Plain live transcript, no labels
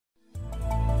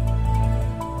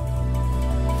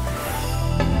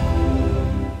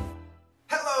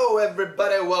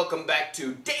everybody, welcome back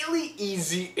to Daily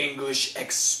Easy English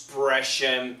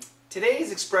Expression.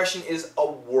 Today's expression is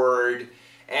a word,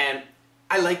 and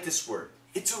I like this word.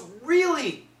 It's a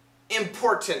really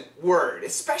important word,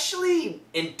 especially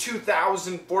in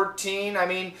 2014. I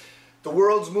mean, the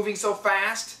world's moving so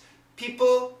fast.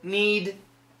 People need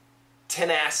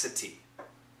tenacity.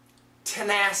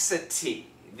 Tenacity.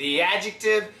 The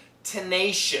adjective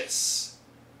tenacious.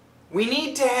 We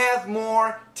need to have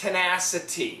more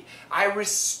tenacity. I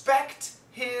respect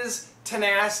his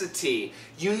tenacity.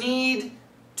 You need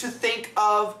to think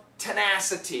of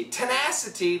tenacity.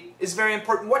 Tenacity is very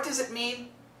important. What does it mean?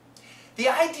 The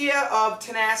idea of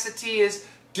tenacity is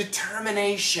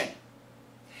determination.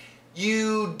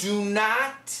 You do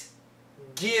not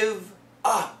give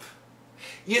up.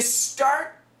 You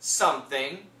start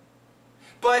something,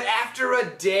 but after a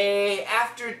day,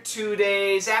 after 2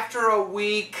 days, after a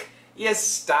week, you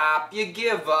stop, you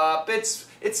give up, it's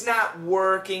not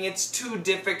working, it's too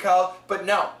difficult. But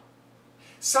no,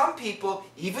 some people,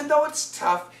 even though it's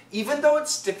tough, even though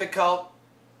it's difficult,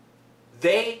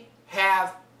 they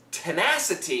have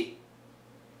tenacity,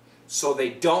 so they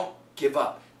don't give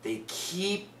up. They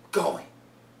keep going.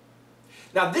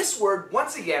 Now this word,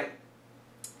 once again,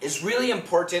 is really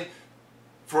important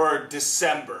for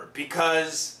December,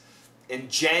 because in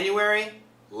January,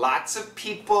 lots of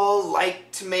people like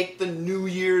to make the New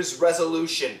Year's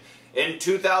resolution. In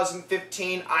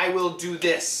 2015, I will do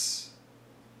this.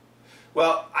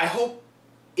 Well, I hope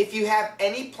if you have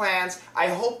any plans, I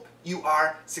hope you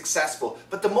are successful.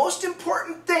 But the most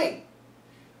important thing,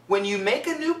 when you make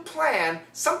a new plan,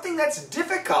 something that's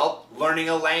difficult, learning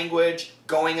a language,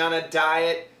 going on a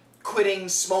diet, quitting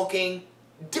smoking,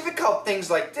 difficult things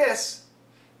like this,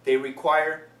 they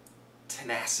require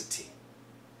tenacity.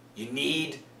 You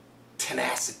need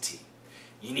tenacity.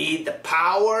 You need the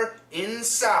power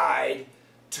inside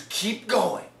to keep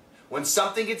going. When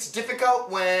something gets difficult,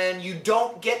 when you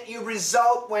don't get your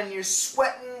result, when you're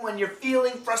sweating, when you're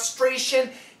feeling frustration,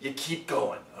 you keep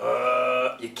going.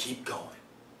 You keep going.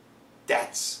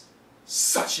 That's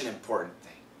such an important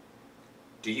thing.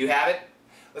 Do you have it?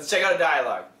 Let's check out a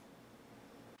dialogue.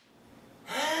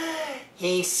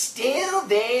 He's still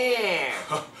there.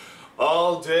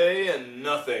 All day and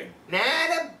nothing. Not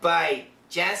a bite,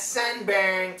 just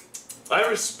sunburn. I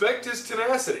respect his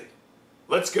tenacity.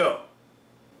 Let's go.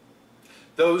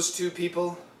 Those two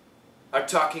people are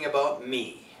talking about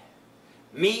me.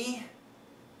 Me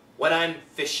when I'm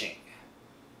fishing.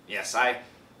 Yes, I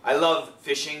love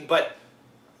fishing, but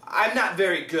I'm not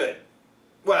very good.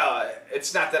 Well,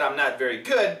 it's not that I'm not very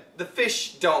good. The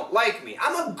fish don't like me.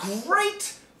 I'm a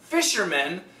great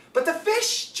fisherman, but the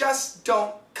fish just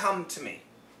don't come to me.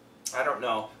 I don't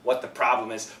know what the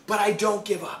problem is, but I don't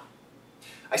give up.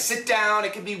 I sit down,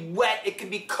 it can be wet, it can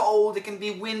be cold, it can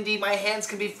be windy, my hands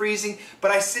can be freezing, but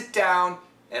I sit down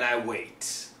and I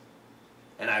wait.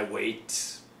 And I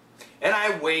wait. And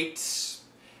I wait.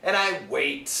 And I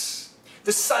wait.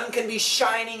 The sun can be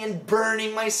shining and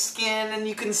burning my skin, and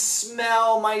you can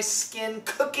smell my skin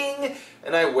cooking,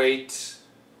 and I wait.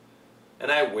 And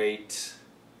I wait.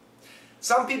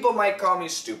 Some people might call me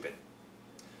stupid.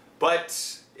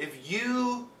 But if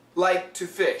you like to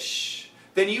fish,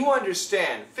 then you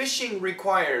understand fishing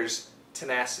requires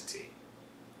tenacity.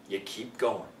 You keep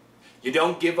going. You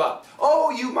don't give up. Oh,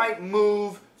 you might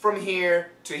move from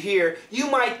here to here. You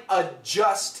might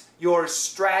adjust your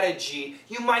strategy.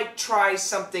 You might try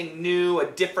something new, a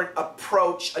different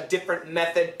approach, a different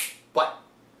method, but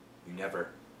you never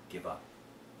give up.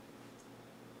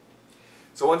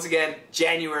 So once again,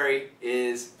 January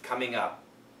is coming up.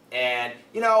 And,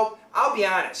 you know, I'll be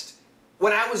honest.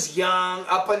 When I was young,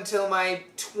 up until my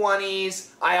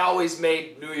 20s, I always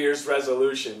made New Year's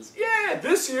resolutions. Yeah,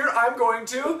 this year I'm going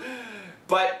to.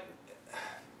 But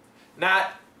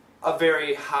not a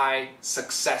very high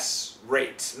success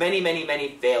rate. Many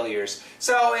failures.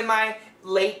 So in my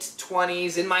late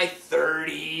 20s, in my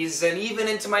 30s, and even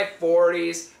into my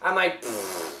 40s, I'm like,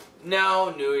 no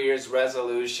New Year's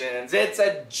resolutions. It's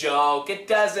a joke. It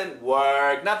doesn't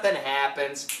work. Nothing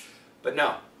happens. But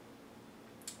no.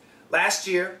 Last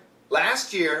year,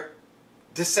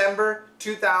 December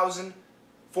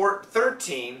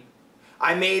 2013,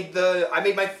 I made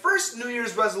my first New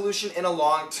Year's resolution in a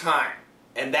long time.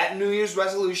 And that New Year's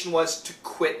resolution was to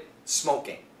quit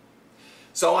smoking.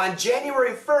 So on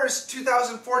January 1st,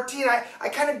 2014, I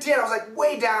kind of did. I was like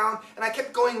way down, and I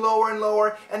kept going lower and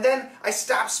lower, and then I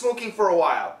stopped smoking for a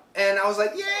while. And I was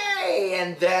like, yay!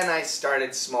 And then I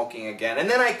started smoking again. And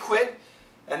then I quit,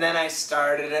 and then I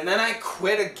started, and then I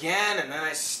quit again, and then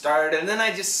I started, and then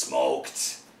I just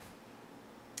smoked.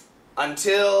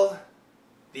 Until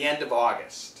the end of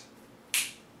August.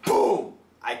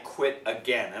 I quit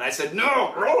again. And I said, no,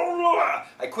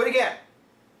 I quit again.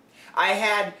 I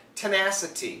had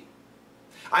tenacity.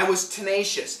 I was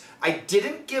tenacious. I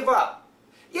didn't give up.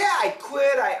 Yeah, I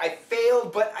quit, I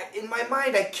failed, but in my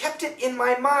mind, I kept it in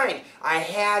my mind. I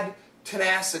had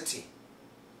tenacity.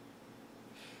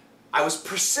 I was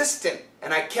persistent,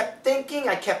 and I kept thinking,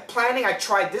 I kept planning, I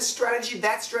tried this strategy,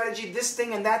 this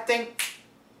thing, and that thing,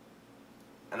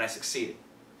 and I succeeded.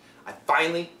 I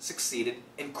finally succeeded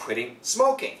in quitting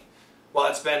smoking. Well,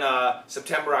 it's been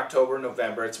September, October,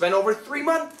 November. It's been over 3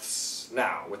 months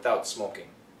now without smoking.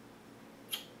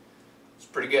 It's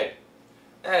pretty good.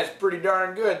 That's pretty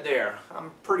darn good there.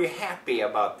 I'm pretty happy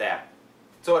about that.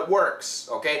 So it works,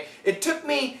 okay? It took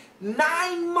me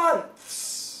 9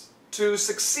 months to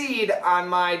succeed on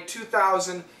my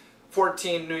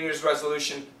 2014 New Year's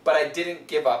resolution, but I didn't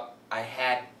give up. I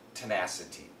had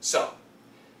tenacity. So,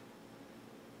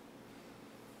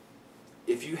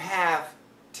 if you have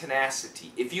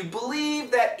tenacity, if you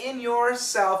believe that in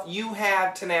yourself you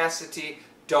have tenacity,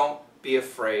 don't be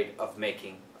afraid of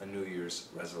making a New Year's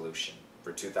resolution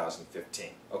for 2015.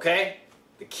 Okay?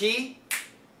 The key,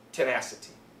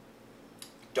 tenacity.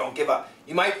 Don't give up.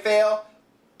 You might fail,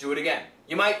 do it again.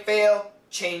 You might fail,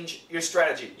 change your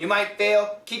strategy. You might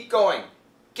fail, keep going.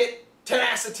 Get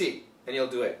tenacity, and you'll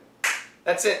do it.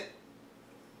 That's it.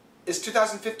 Is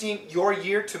 2015 your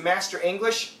year to master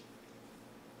English?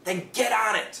 Then get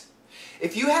on it.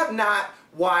 If you have not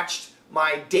watched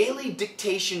my daily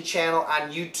dictation channel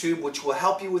on YouTube, which will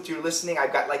help you with your listening,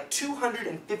 I've got like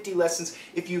 250 lessons.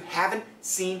 If you haven't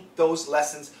seen those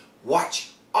lessons,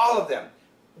 watch all of them.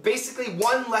 Basically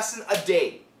 1 lesson a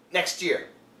day next year.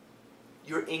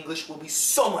 Your English will be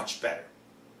so much better.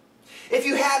 If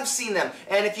you have seen them,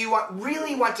 and if you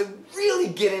really want to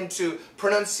get into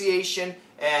pronunciation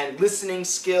and listening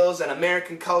skills and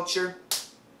American culture,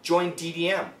 join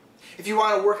DDM. If you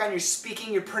want to work on your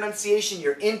speaking, your pronunciation,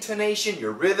 your intonation,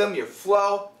 your rhythm, your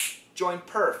flow, join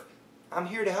Perf. I'm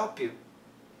here to help you.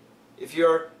 If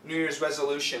your New Year's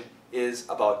resolution is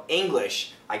about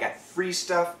English, I got free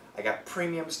stuff, I got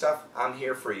premium stuff, I'm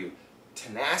here for you.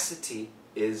 Tenacity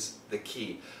is the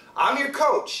key. I'm your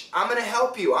coach. I'm going to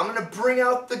help you. I'm going to bring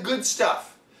out the good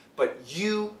stuff. But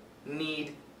you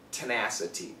need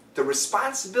tenacity. The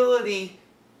responsibility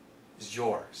is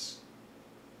yours.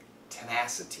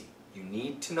 Tenacity. You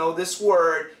need to know this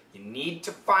word. You need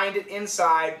to find it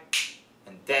inside.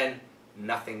 And then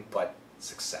nothing but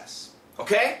success.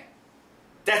 Okay?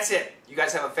 That's it. You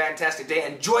guys have a fantastic day.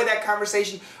 Enjoy that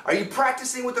conversation. Are you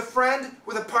practicing with a friend,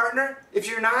 with a partner? If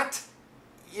you're not,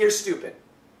 you're stupid.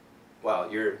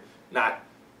 Well, you're not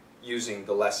using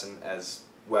the lesson as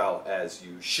well as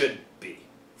you should be.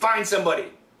 Find somebody.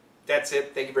 That's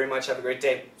it. Thank you very much. Have a great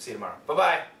day. See you tomorrow.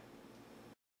 Bye-bye.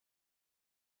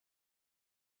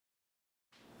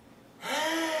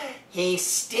 He's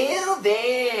still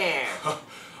there.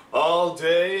 All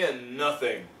day and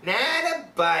nothing. Not a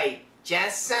bite.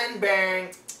 Just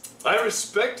sunburn. I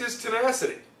respect his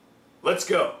tenacity. Let's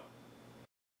go.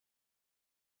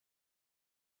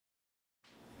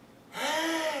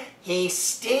 He's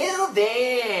still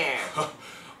there.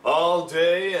 All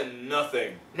day and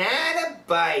nothing. Not a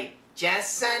bite.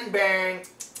 Just sunburn.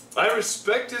 I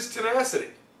respect his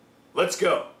tenacity. Let's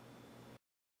go.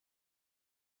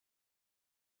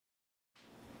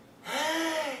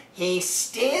 He's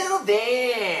still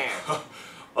there.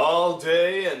 All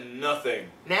day and nothing.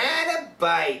 Not a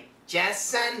bite. Just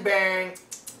sunburn.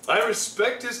 I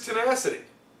respect his tenacity.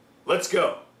 Let's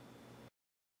go.